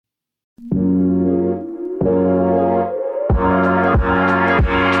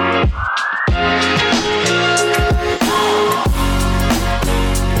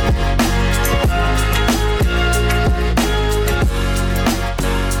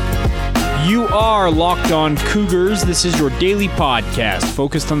You are Locked On Cougars. This is your daily podcast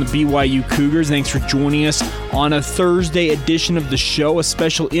focused on the BYU Cougars. Thanks for joining us on a Thursday edition of the show. A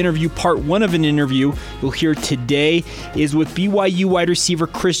special interview, part one of an interview you'll hear today is with BYU wide receiver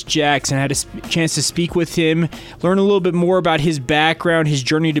Chris Jackson. I had a chance to speak with him, learn a little bit more about his background, his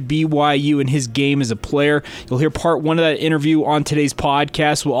journey to BYU, and his game as a player. You'll hear part one of that interview on today's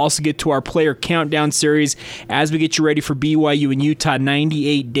podcast. We'll also get to our player countdown series as we get you ready for BYU and Utah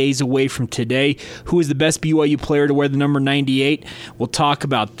 98 days away from today. Who is the best BYU player to wear the number 98? We'll talk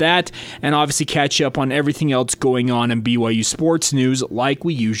about that and obviously catch you up on everything else going on in BYU sports news like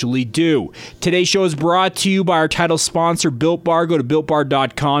we usually do. Today's show is brought to you by our title sponsor, Built Bar. Go to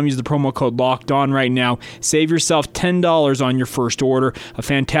BuiltBar.com. Use the promo code LOCKEDON right now. Save yourself $10 on your first order. A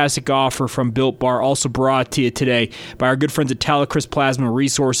fantastic offer from Built Bar. Also brought to you today by our good friends at Talecris Plasma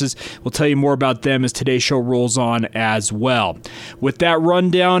Resources. We'll tell you more about them as today's show rolls on as well. With that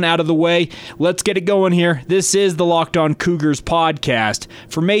rundown out of the way, let's get it going here. This is the Locked On Cougars podcast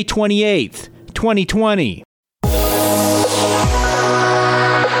for May 28th, 2020.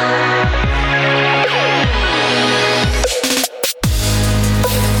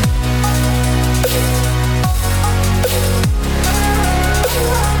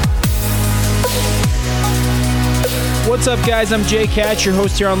 What's up, guys? I'm Jay Katz, your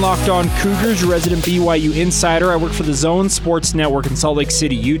host here on Locked On Cougars, your resident BYU insider. I work for the Zone Sports Network in Salt Lake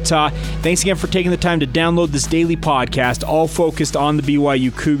City, Utah. Thanks again for taking the time to download this daily podcast, all focused on the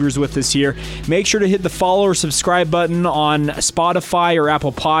BYU Cougars with us here. Make sure to hit the follow or subscribe button on Spotify or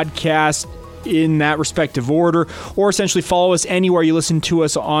Apple Podcasts in that respective order, or essentially follow us anywhere you listen to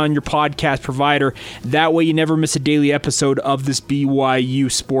us on your podcast provider. That way you never miss a daily episode of this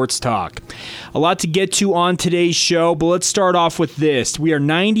BYU Sports Talk. A lot to get to on today's show, but let's start off with this. We are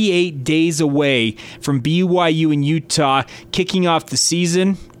 98 days away from BYU and Utah kicking off the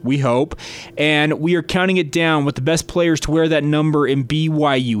season, we hope, and we are counting it down with the best players to wear that number in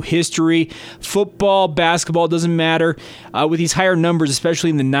BYU history. Football, basketball, doesn't matter. With these higher numbers, especially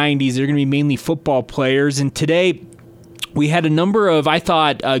in the 90s, they're going to be mainly football players. And today, we had a number of, I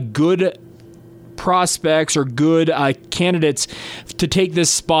thought, good prospects or good candidates to take this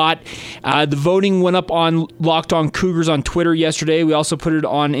spot. The voting went up on Locked On Cougars on Twitter yesterday. We also put it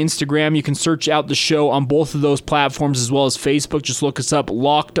on Instagram. You can search out the show on both of those platforms as well as Facebook. Just look us up,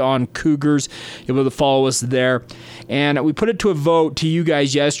 Locked On Cougars. You'll be able to follow us there. And we put it to a vote to you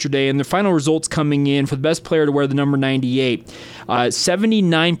guys yesterday, and the final results coming in for the best player to wear the number 98.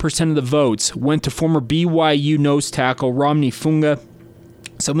 79% of the votes went to former BYU nose tackle Romney Funga.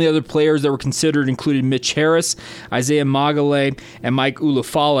 Some of the other players that were considered included Mitch Harris, Isaiah Magale, and Mike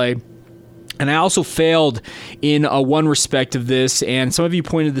Ulafale. And I also failed in one respect of this, and some of you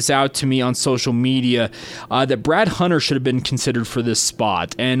pointed this out to me on social media, that Brad Hunter should have been considered for this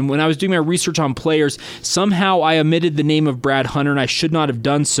spot. And when I was doing my research on players, somehow I omitted the name of Brad Hunter, and I should not have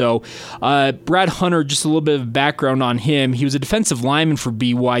done so. Brad Hunter, just a little bit of background on him. He was a defensive lineman for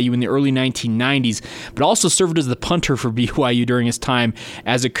BYU in the early 1990s, but also served as the punter for BYU during his time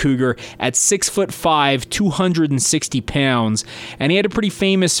as a Cougar at 6'5", 260 pounds. And he had a pretty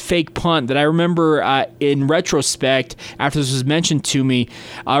famous fake punt that I remember in retrospect, after this was mentioned to me,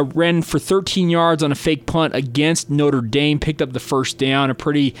 ran for 13 yards on a fake punt against Notre Dame, picked up the first down, a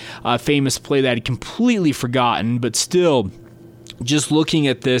pretty famous play that I'd completely forgotten, but still, just looking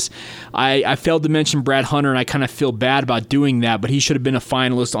at this, I failed to mention Brad Hunter, and I kind of feel bad about doing that, but he should have been a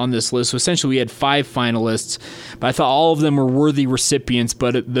finalist on this list. So essentially we had 5 finalists, but I thought all of them were worthy recipients,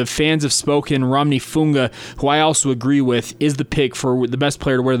 but the fans have spoken. Romney Funga, who I also agree with, is the pick for the best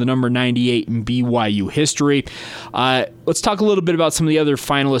player to wear the number 98 in BYU history. Let's talk a little bit about some of the other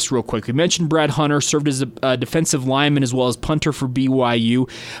finalists real quick. We mentioned Brad Hunter, served as a defensive lineman as well as punter for BYU.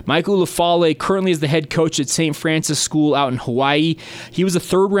 Mike Ulafale currently is the head coach at St. Francis School out in Hawaii. He was a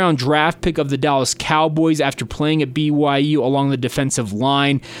third-round draft pick of the Dallas Cowboys after playing at BYU along the defensive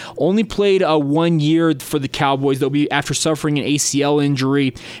line. Only played 1 year for the Cowboys, though, after suffering an ACL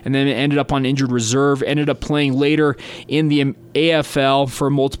injury, and then ended up on injured reserve. Ended up playing later in the AFL for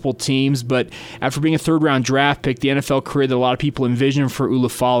multiple teams, but after being a third-round draft pick, the NFL career that a lot of people envisioned for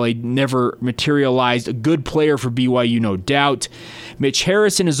Ulafale never materialized. A good player for BYU, no doubt. Mitch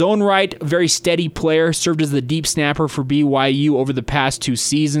Harris, in his own right, a very steady player, served as the deep snapper for BYU over the past 2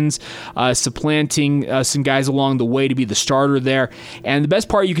 seasons, supplanting some guys along the way to be the starter there. And the best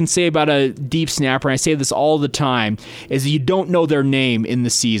part you can say about a deep snapper, and I say this all the time, is that you don't know their name in the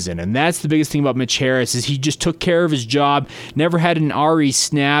season. And that's the biggest thing about Mitch Harris, is he just took care of his job, never had an RE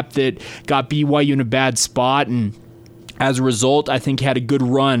snap that got BYU in a bad spot, and As a result, I think he had a good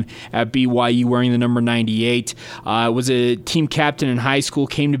run at BYU wearing the number 98. Was a team captain in high school,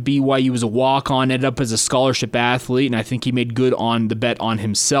 came to BYU as a walk-on, ended up as a scholarship athlete, and I think he made good on the bet on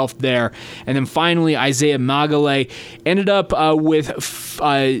himself there. And then finally, Isaiah Magale ended up with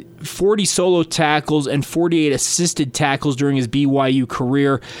 40 solo tackles and 48 assisted tackles during his BYU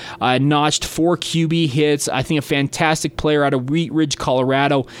career. Notched 4 QB hits. I think a fantastic player out of Wheat Ridge,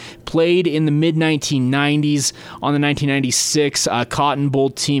 Colorado. Played in the mid-1990s on the 1996 Cotton Bowl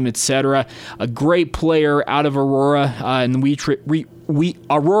team, etc. A great player out of Aurora in the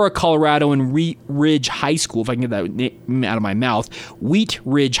Aurora, Colorado, and Wheat Ridge High School, if I can get that name out of my mouth. Wheat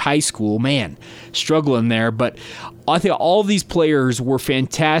Ridge High School, man, struggling there. But I think all of these players were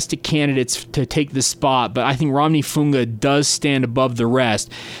fantastic candidates to take this spot, but I think Romney Funga does stand above the rest,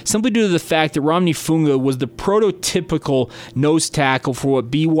 simply due to the fact that Romney Funga was the prototypical nose tackle for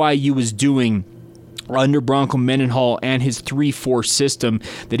what BYU was doing under Bronco Mendenhall and his 3-4 system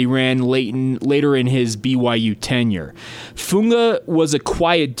that he ran later in his BYU tenure. Funga was a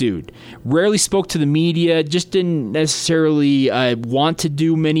quiet dude, rarely spoke to the media, just didn't necessarily want to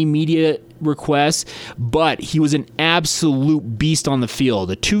do many media requests, but he was an absolute beast on the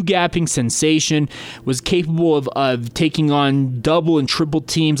field. A two-gapping sensation, was capable of taking on double and triple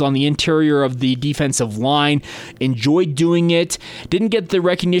teams on the interior of the defensive line, enjoyed doing it, didn't get the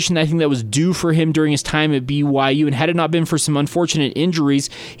recognition I think that was due for him during his time at BYU, and had it not been for some unfortunate injuries,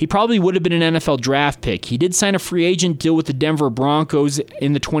 he probably would have been an NFL draft pick. He did sign a free agent deal with the Denver Broncos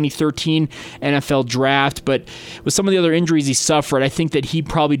in the 2013 NFL draft, but with some of the other injuries he suffered, I think that he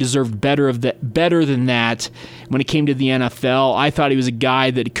probably deserved better than that when it came to the NFL. I thought he was a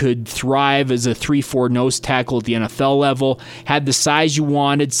guy that could thrive as a 3-4 nose tackle at the NFL level, had the size you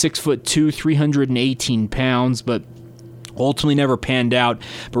wanted, 6'2", 318 pounds, but ultimately never panned out.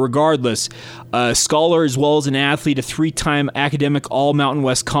 But regardless, a scholar as well as an athlete, a 3-time academic All-Mountain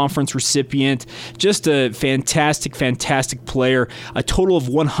West Conference recipient, just a fantastic player. A total of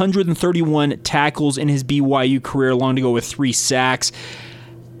 131 tackles in his BYU career, along to go with 3 sacks.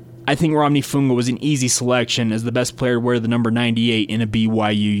 I think Romney Funga was an easy selection as the best player to wear the number 98 in a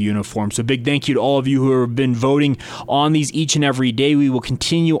BYU uniform. So big thank you to all of you who have been voting on these each and every day. We will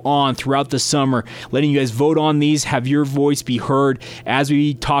continue on throughout the summer, letting you guys vote on these, have your voice be heard as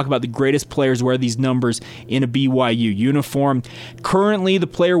we talk about the greatest players who wear these numbers in a BYU uniform. Currently, the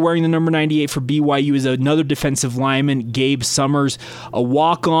player wearing the number 98 for BYU is another defensive lineman, Gabe Summers, a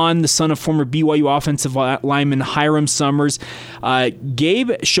walk-on, the son of former BYU offensive lineman Hiram Summers.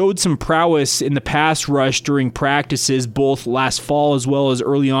 Gabe showed some prowess in the pass rush during practices, both last fall as well as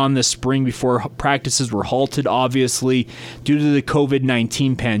early on this spring before practices were halted, obviously, due to the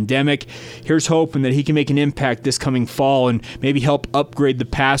COVID-19 pandemic. Here's hoping that he can make an impact this coming fall and maybe help upgrade the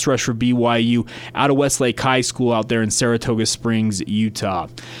pass rush for BYU out of Westlake High School out there in Saratoga Springs, Utah.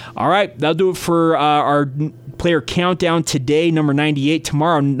 All right, that'll do it for our player countdown today, number 98.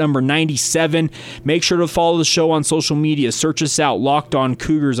 Tomorrow, number 97. Make sure to follow the show on social media. Search us out, Locked On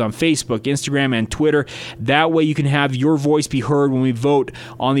Cougars, on Facebook, Instagram, and Twitter. That way you can have your voice be heard when we vote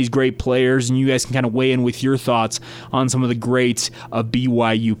on these great players, and you guys can kind of weigh in with your thoughts on some of the greats of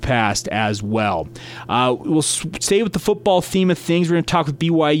BYU past as well. We'll stay with the football theme of things. We're going to talk with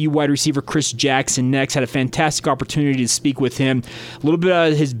BYU wide receiver Chris Jackson next. Had a fantastic opportunity to speak with him. A little bit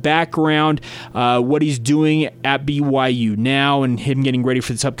of his background, what he's doing at BYU now, and him getting ready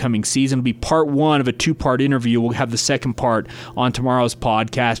for this upcoming season. It'll be part 1 of a 2-part interview. We'll have the second part on tomorrow's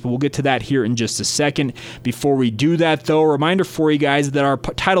podcast, but we'll get to that here in just a second. Before we do that, though, a reminder for you guys that our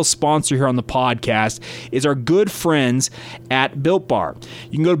title sponsor here on the podcast is our good friends at Built Bar.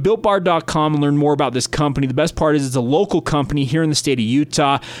 You can go to BuiltBar.com and learn more about this company. The best part is it's a local company here in the state of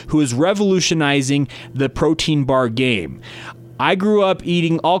Utah who is revolutionizing the protein bar game. I grew up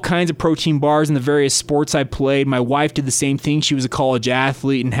eating all kinds of protein bars in the various sports I played. My wife did the same thing. She was a college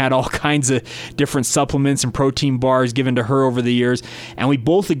athlete and had all kinds of different supplements and protein bars given to her over the years. And we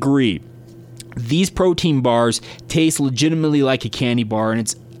both agree, these protein bars taste legitimately like a candy bar, and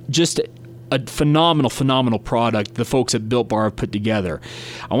it's just a phenomenal product the folks at Built Bar have put together.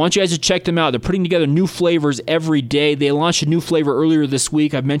 I want you guys to check them out. They're putting together new flavors every day. They launched a new flavor earlier this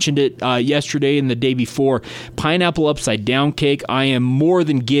week. I mentioned it yesterday and the day before. Pineapple Upside Down Cake. I am more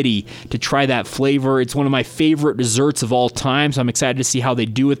than giddy to try that flavor. It's one of my favorite desserts of all time, so I'm excited to see how they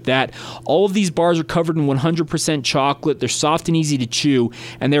do with that. All of these bars are covered in 100% chocolate. They're soft and easy to chew,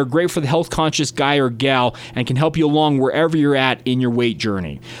 and they're great for the health-conscious guy or gal and can help you along wherever you're at in your weight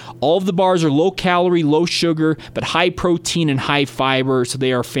journey. All of the bars bars are low calorie, low sugar, but high protein and high fiber, so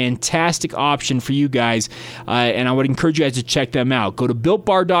they are a fantastic option for you guys, and I would encourage you guys to check them out. Go to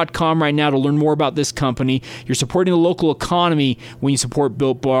BuiltBar.com right now to learn more about this company. You're supporting the local economy when you support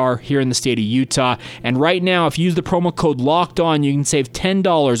Built Bar here in the state of Utah, and right now, if you use the promo code LOCKEDON, you can save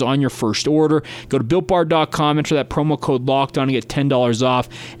 $10 on your first order. Go to BuiltBar.com, enter that promo code LOCKEDON and get $10 off,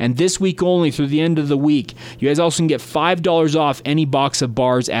 and this week only through the end of the week, you guys also can get $5 off any box of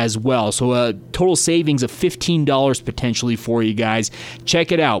bars as well, so a total savings of $15 potentially for you guys.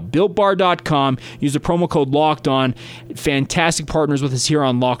 Check it out, BuiltBar.com. Use the promo code LOCKEDON. Fantastic partners with us here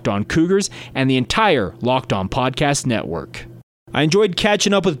on Locked On Cougars and the entire Locked On Podcast Network. I enjoyed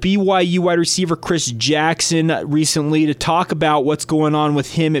catching up with BYU wide receiver Chris Jackson recently to talk about what's going on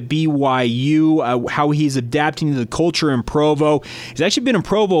with him at BYU, how he's adapting to the culture in Provo. He's actually been in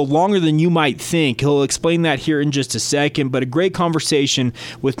Provo longer than you might think. He'll explain that here in just a second, but a great conversation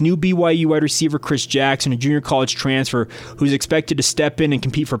with new BYU wide receiver Chris Jackson, a junior college transfer who's expected to step in and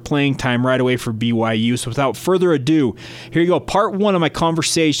compete for playing time right away for BYU. So without further ado, here you go, part one of my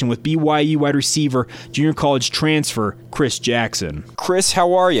conversation with BYU wide receiver, junior college transfer Chris Jackson. Chris,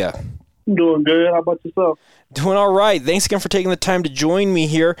 how are you? I'm doing good. How about yourself? Doing all right. Thanks again for taking the time to join me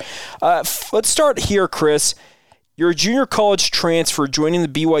here. Let's start here, Chris. You're a junior college transfer joining the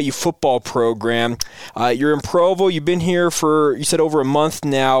BYU football program. You're in Provo. You've been here for, you said, over a month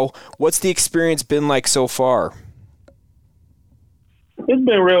now. What's the experience been like so far? It's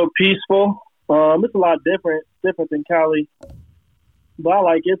been real peaceful. It's a lot different than Cali. But I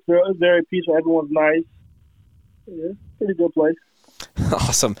like it. It's very peaceful. Everyone's nice. Yeah, pretty good place.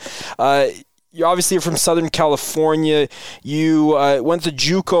 Awesome. You're obviously from Southern California. You went the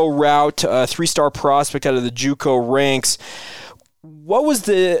JUCO route, a three-star prospect out of the JUCO ranks. What was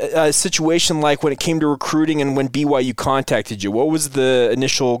the situation like when it came to recruiting and when BYU contacted you? What was the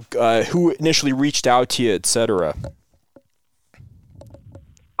initial, who initially reached out to you, et cetera?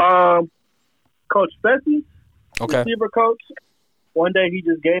 Coach Fessy, okay, receiver coach. One day he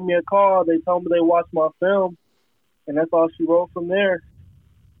just gave me a call. They told me they watched my film. And that's all she wrote from there.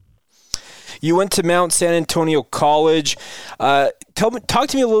 You went to Mount San Antonio College. Talk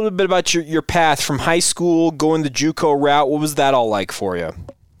to me a little bit about your path from high school, going the JUCO route. What was that all like for you?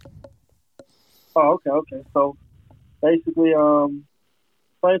 Oh, okay. So basically,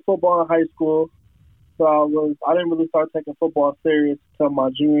 played football in high school. So I didn't really start taking football serious until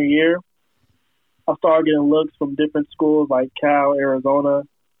my junior year. I started getting looks from different schools like Cal, Arizona.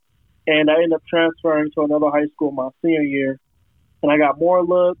 And I ended up transferring to another high school my senior year. And I got more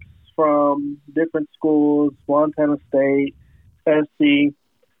looks from different schools, Montana State, SC.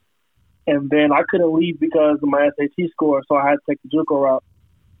 And then I couldn't leave because of my SAT score, so I had to take the JUCO route.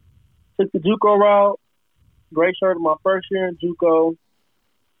 Took the JUCO route, gray shirt in my first year in JUCO,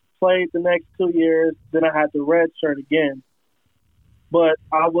 played the next 2 years, then I had the red shirt again. But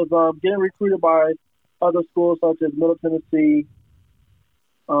I was getting recruited by other schools such as Middle Tennessee,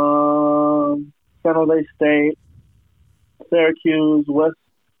 San Jose State, Syracuse,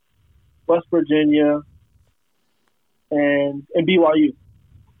 West Virginia, and BYU.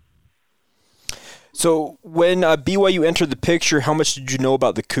 So when BYU entered the picture, how much did you know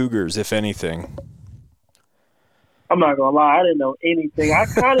about the Cougars, if anything? I'm not going to lie. I didn't know anything. I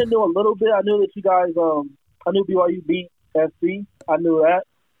kind of knew a little bit. I knew that you guys I knew BYU beat SC. I knew that.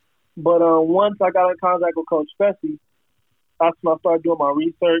 But once I got in contact with Coach Fessy, that's when I started doing my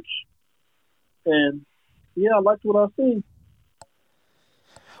research. And, yeah, I liked what I seen.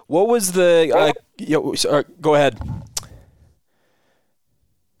 What was the go ahead.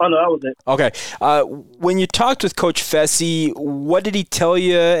 Oh, no, that was it. Okay. When you talked with Coach Fessy, what did he tell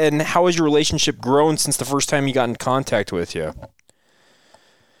you, and how has your relationship grown since the first time he got in contact with you?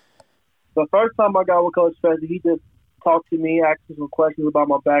 The first time I got with Coach Fessy, he just talked to me, asked me some questions about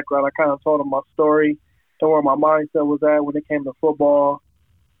my background. I kind of told him my story and where my mindset was at when it came to football.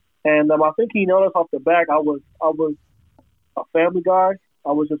 And I think he noticed off the back I was a family guy.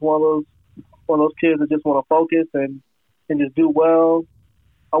 I was just one of those kids that just want to focus and just do well.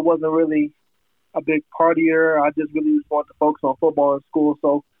 I wasn't really a big partier. I just really just wanted to focus on football in school.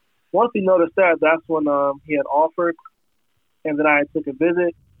 So once he noticed that, that's when he had offered, and then I took a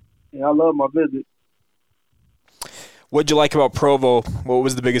visit, and I loved my visit. What did you like about Provo? What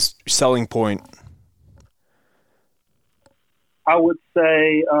was the biggest selling point? I would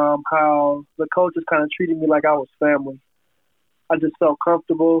say how the coaches kind of treated me like I was family. I just felt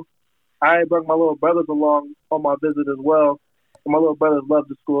comfortable. I brought my little brothers along on my visit as well. And my little brothers loved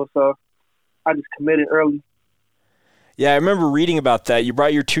the school, so I just committed early. Yeah, I remember reading about that. You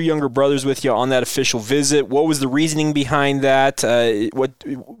brought your 2 younger brothers with you on that official visit. What was the reasoning behind that?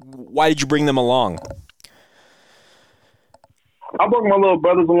 Why did you bring them along? I brought my little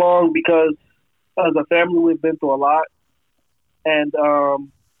brothers along because as a family, we've been through a lot. And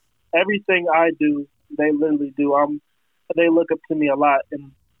everything I do, they literally do. They look up to me a lot.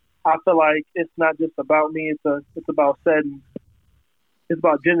 And I feel like it's not just about me. It's about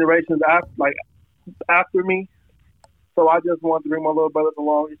generations after me. So I just wanted to bring my little brothers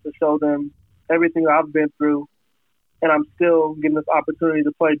along just to show them everything I've been through. And I'm still getting this opportunity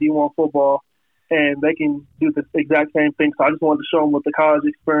to play D1 football. And they can do the exact same thing. So I just wanted to show them what the college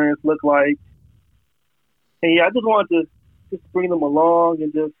experience looked like. And yeah, I just wanted to just bring them along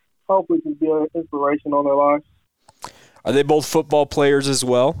and just hopefully just be an inspiration on their lives. Are they both football players as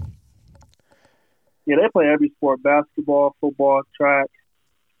well? Yeah, they play every sport: basketball, football, track.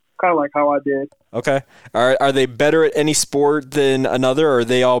 Kind of like how I did. Okay. Are they better at any sport than another, or are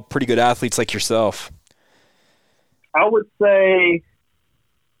they all pretty good athletes like yourself? I would say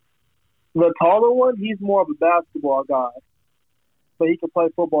the taller one, he's more of a basketball guy, but he can play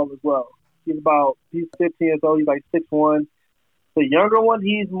football as well. He's 15 years old. He's like 6'1". The younger one,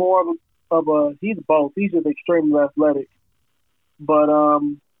 he's more he's both. He's just extremely athletic. But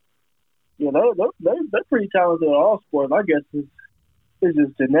yeah, they're pretty talented at all sports. I guess it's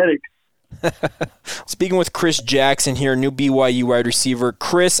just genetics. Speaking with Chris Jackson here, new BYU wide receiver.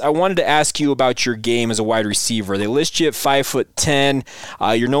 Chris, I wanted to ask you about your game as a wide receiver. They list you at 5'10".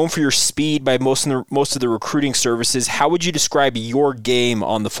 You're known for your speed by most of the recruiting services. How would you describe your game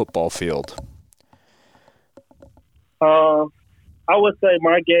on the football field? I would say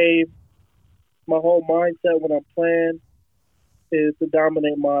my game, my whole mindset when I'm playing is to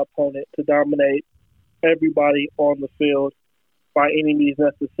dominate my opponent, to dominate everybody on the field by any means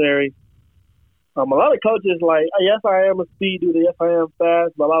necessary. A lot of coaches yes, I am a speed dude. Yes, I am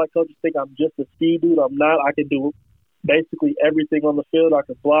fast. But a lot of coaches think I'm just a speed dude. I'm not. I can do basically everything on the field. I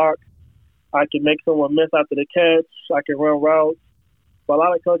can block. I can make someone miss after the catch. I can run routes. But a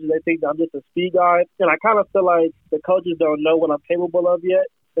lot of coaches, they think that I'm just a speed guy. And I kind of feel like the coaches don't know what I'm capable of yet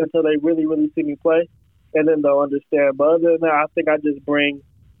until they really, really see me play. And then they'll understand. But other than that, I think I just bring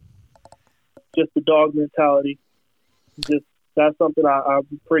just the dog mentality. That's something I'm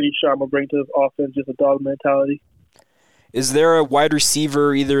pretty sure I'm going to bring to this offense, just a dog mentality. Is there a wide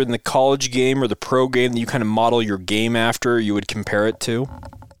receiver either in the college game or the pro game that you kind of model your game after, you would compare it to?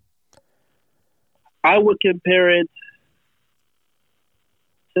 I would compare it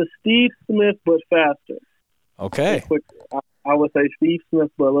to Steve Smith, but faster. Okay. I would say Steve Smith,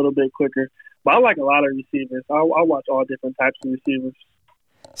 but a little bit quicker. But I like a lot of receivers. I watch all different types of receivers.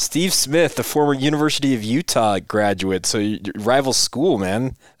 Steve Smith, the former University of Utah graduate, so your rival school,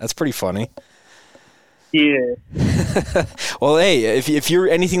 man. That's pretty funny. Yeah. Well, hey, if you're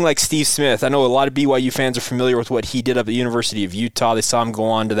anything like Steve Smith, I know a lot of BYU fans are familiar with what he did up at the University of Utah. They saw him go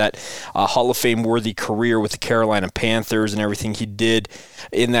on to that Hall of Fame-worthy career with the Carolina Panthers and everything he did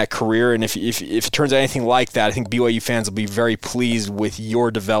in that career. And if it turns out anything like that, I think BYU fans will be very pleased with your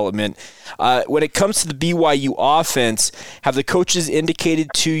development. When it comes to the BYU offense, have the coaches indicated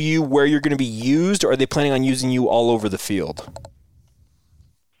to you where you're going to be used, or are they planning on using you all over the field?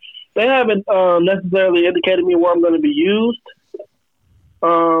 They haven't necessarily indicated me where I'm going to be used.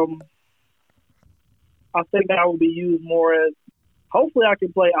 I think I will be used more as hopefully I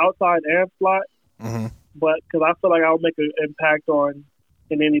can play outside and slot, but because I feel like I'll make an impact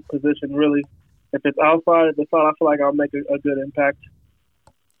in any position really. If it's outside, if it's slot, I feel like I'll make a good impact.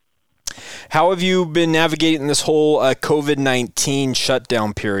 How have you been navigating this whole COVID-19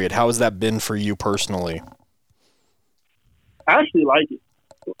 shutdown period? How has that been for you personally? I actually like it.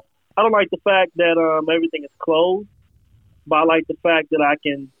 I don't like the fact that everything is closed, but I like the fact that I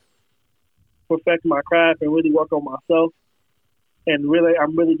can perfect my craft and really work on myself. And really,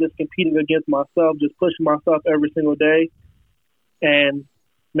 I'm really just competing against myself, just pushing myself every single day and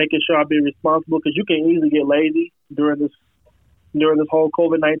making sure I be responsible, because you can easily get lazy during this whole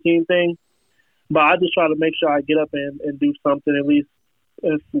COVID-19 thing. But I just try to make sure I get up and do something, at least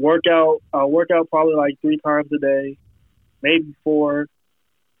I'll work out probably like 3 times a day, maybe 4.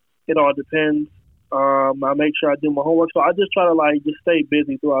 It all depends. I make sure I do my homework. So I just try to just stay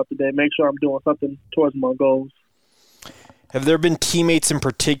busy throughout the day, make sure I'm doing something towards my goals. Have there been teammates in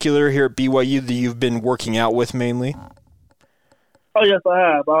particular here at BYU that you've been working out with mainly? Oh, yes, I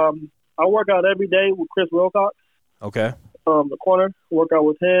have. I work out every day with Chris Wilcox. Okay. The corner, work out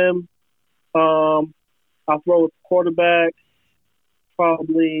with him. I throw with the quarterback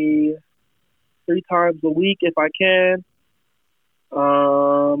probably 3 times a week if I can.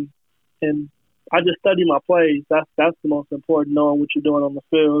 And I just study my plays. That's the most important, knowing what you're doing on the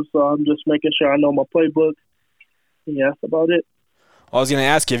field. So I'm just making sure I know my playbook. Yeah, that's about it. I was going to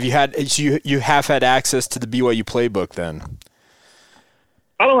ask you, you have had access to the BYU playbook then?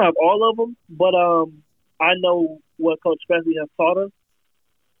 I don't have all of them, but I know what Coach Fezzi has taught us.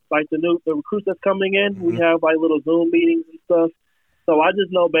 Like the recruits that's coming in, we have like little Zoom meetings and stuff. So I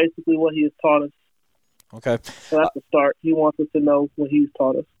just know basically what he has taught us. Okay. So that's the start. He wants us to know what he's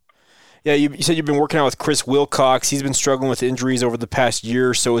taught us. Yeah, you said you've been working out with Chris Wilcox. He's been struggling with injuries over the past year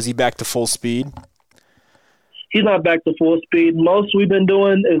or so. Is he back to full speed? He's not back to full speed. Most we've been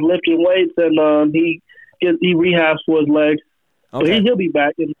doing is lifting weights, and he rehabs for his legs. Okay. So he'll be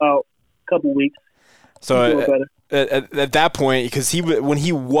back in about a couple weeks. So at that point, because when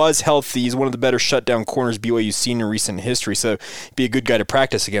he was healthy, he's one of the better shutdown corners BYU's seen in recent history. So he'd be a good guy to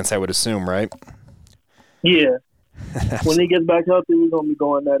practice against, I would assume, right? Yeah. When he gets back healthy, we're going to be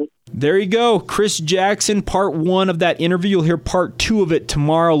going at it. There you go. Chris Jackson, part 1 of that interview. You'll hear part 2 of it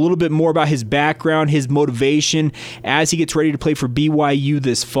tomorrow. A little bit more about his background, his motivation as he gets ready to play for BYU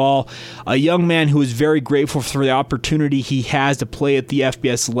this fall. A young man who is very grateful for the opportunity he has to play at the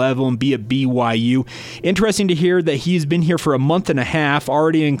FBS level and be at BYU. Interesting to hear that he's been here for a month and a half,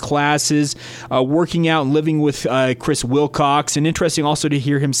 already in classes, working out and living with Chris Wilcox. And interesting also to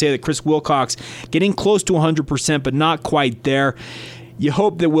hear him say that Chris Wilcox getting close to 100%, but not quite there. You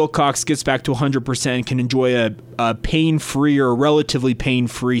hope that Wilcox gets back to 100% and can enjoy a pain-free or a relatively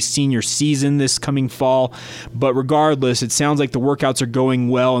pain-free senior season this coming fall. But regardless, it sounds like the workouts are going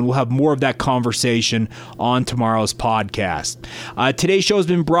well, and we'll have more of that conversation on tomorrow's podcast. Today's show has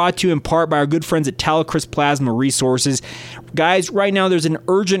been brought to you in part by our good friends at TeleChris Plasma Resources. Guys, right now there's an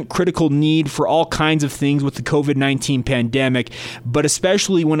urgent, critical need for all kinds of things with the COVID-19 pandemic, but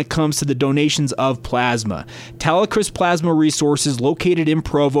especially when it comes to the donations of plasma. TeleChris Plasma Resources, located in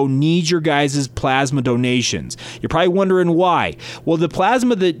Provo, needs your guys' plasma donations. You're probably wondering why. Well, the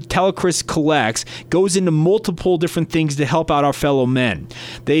plasma that TeleChris collects goes into multiple different things to help out our fellow men.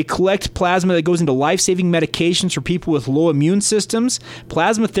 They collect plasma that goes into life-saving medications for people with low immune systems,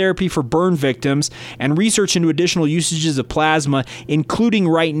 plasma therapy for burn victims, and research into additional usages of plasma, including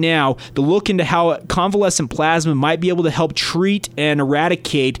right now the look into how convalescent plasma might be able to help treat and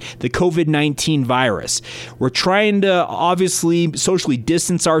eradicate the COVID-19 virus. We're trying to obviously socially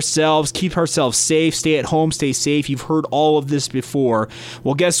distance ourselves, keep ourselves safe, stay at home, stay safe. You've heard all of this before.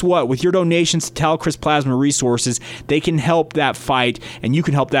 Well, guess what? With your donations to TeleChris Plasma Resources, they can help that fight, and you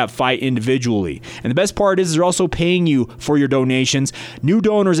can help that fight individually. And the best part is they're also paying you for your donations. New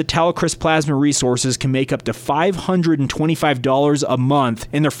donors at TeleChris Plasma Resources can make up to $525 a month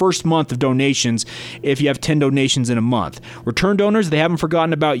in their first month of donations if you have 10 donations in a month. Return donors, they haven't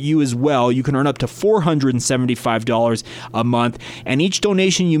forgotten about you as well. You can earn up to $475 a month, and each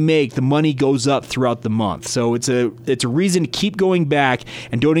donation you make, the money goes up throughout the month. So it's a reason to keep going back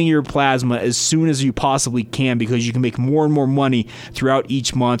and donating your plasma as soon as you possibly can, because you can make more and more money throughout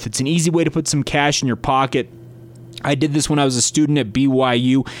each month. It's an easy way to put some cash in your pocket. I did this when I was a student at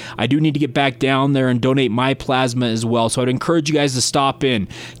BYU. I do need to get back down there and donate my plasma as well, so I'd encourage you guys to stop in.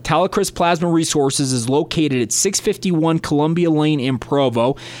 TeleChris Plasma Resources is located at 651 Columbia Lane in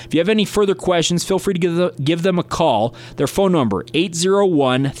Provo. If you have any further questions, feel free to give them a call. Their phone number,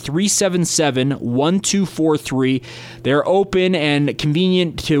 801-377-1243. They're open and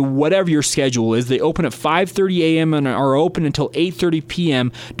convenient to whatever your schedule is. They open at 5:30 a.m. and are open until 8:30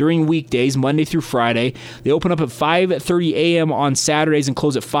 p.m. during weekdays, Monday through Friday. They open up at 5:30 a.m. on Saturdays and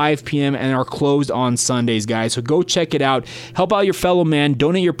close at 5 p.m. and are closed on Sundays, guys. So go check it out. Help out your fellow man,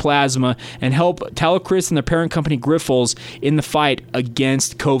 donate your plasma, and help TeleChris and their parent company Grifols in the fight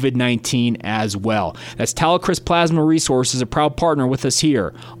against COVID-19 as well. That's TeleChris Plasma Resources, a proud partner with us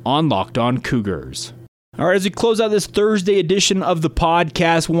here on Locked On Cougars. All right, as we close out this Thursday edition of the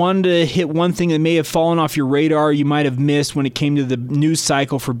podcast, wanted to hit one thing that may have fallen off your radar, you might have missed when it came to the news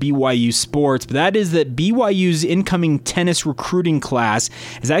cycle for BYU sports, but that is that BYU's incoming tennis recruiting class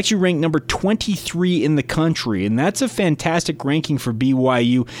is actually ranked number 23 in the country, and that's a fantastic ranking for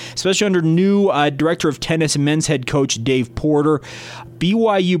BYU, especially under new director of tennis and men's head coach Dave Porter.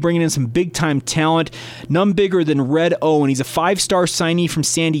 BYU bringing in some big-time talent, none bigger than Red Owen. He's a 5-star signee from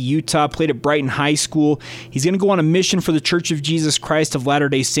Sandy, Utah, played at Brighton High School, He's going to go on a mission for the Church of Jesus Christ of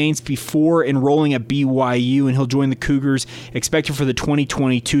Latter-day Saints before enrolling at BYU, and he'll join the Cougars expected for the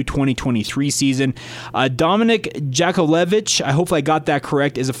 2022-2023 season. Dominic Jakolevich, I hope I got that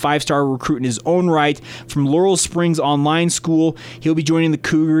correct, is a 5-star recruit in his own right from Laurel Springs Online School. He'll be joining the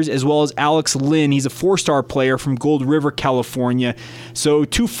Cougars, as well as Alex Lynn. He's a 4-star player from Gold River, California. So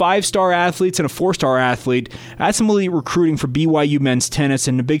 2 5-star athletes and a 4-star athlete. That's some elite recruiting for BYU men's tennis,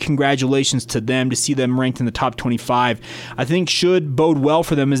 and a big congratulations to them to see them ranked in the top 25. I think should bode well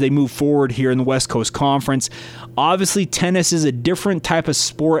for them as they move forward here in the West Coast Conference. Obviously, tennis is a different type of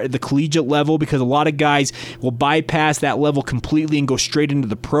sport at the collegiate level because a lot of guys will bypass that level completely and go straight into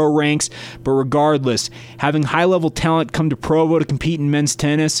the pro ranks. But regardless, having high-level talent come to Provo to compete in men's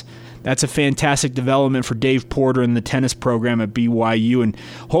tennis, that's a fantastic development for Dave Porter and the tennis program at BYU, and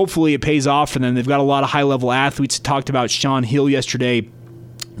hopefully it pays off for them. They've got a lot of high-level athletes. Talked about Sean Hill yesterday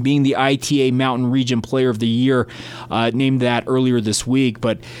being the ITA Mountain Region Player of the Year, named that earlier this week.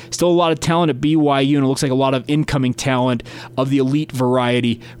 But still a lot of talent at BYU, and it looks like a lot of incoming talent of the elite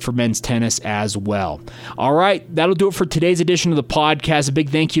variety for men's tennis as well. All right, that'll do it for today's edition of the podcast. A big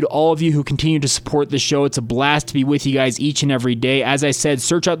thank you to all of you who continue to support the show. It's a blast to be with you guys each and every day. As I said,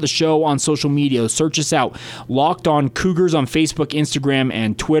 search out the show on social media. Search us out, Locked On Cougars on Facebook, Instagram,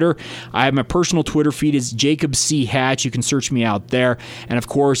 and Twitter. I have my personal Twitter feed is Jacob C. Hatch. You can search me out there. And of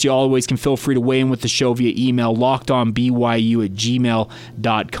course, you always can feel free to weigh in with the show via email.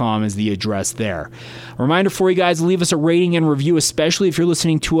 LockedOnBYU@gmail.com is the address there. A reminder for you guys, leave us a rating and review, especially if you're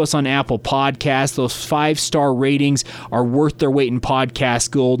listening to us on Apple Podcasts. Those 5-star ratings are worth their weight in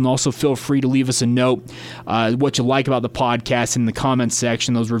podcast gold. And also feel free to leave us a note, what you like about the podcast in the comments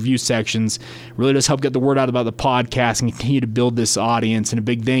section. Those review sections really does help get the word out about the podcast and continue to build this audience. And a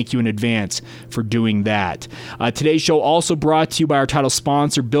big thank you in advance for doing that. Today's show also brought to you by our title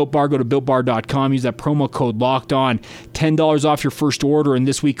sponsor, Built Bar. Go to BuiltBar.com. Use that promo code LOCKEDON. $10 off your first order, and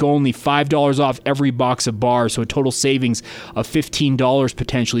this week only $5 off every box of bars, so a total savings of $15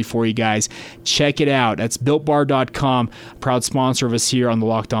 potentially for you guys. Check it out. That's BuiltBar.com, proud sponsor of us here on the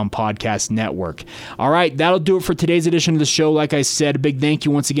Locked On Podcast Network. All right, that'll do it for today's edition of the show. Like I said, a big thank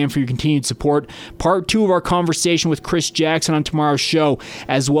you once again for your continued support. Part 2 of our conversation with Chris Jackson on tomorrow's show,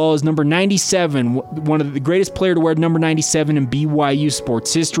 as well as number 97, one of the greatest player to wear number 97 in BYU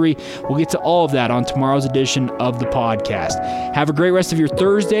sports history. We'll get to all of that on tomorrow's edition of the podcast. Have a great rest of your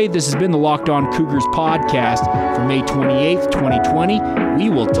Thursday. This has been the Locked On Cougars podcast for May 28th, 2020. We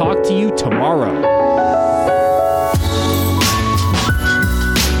will talk to you tomorrow.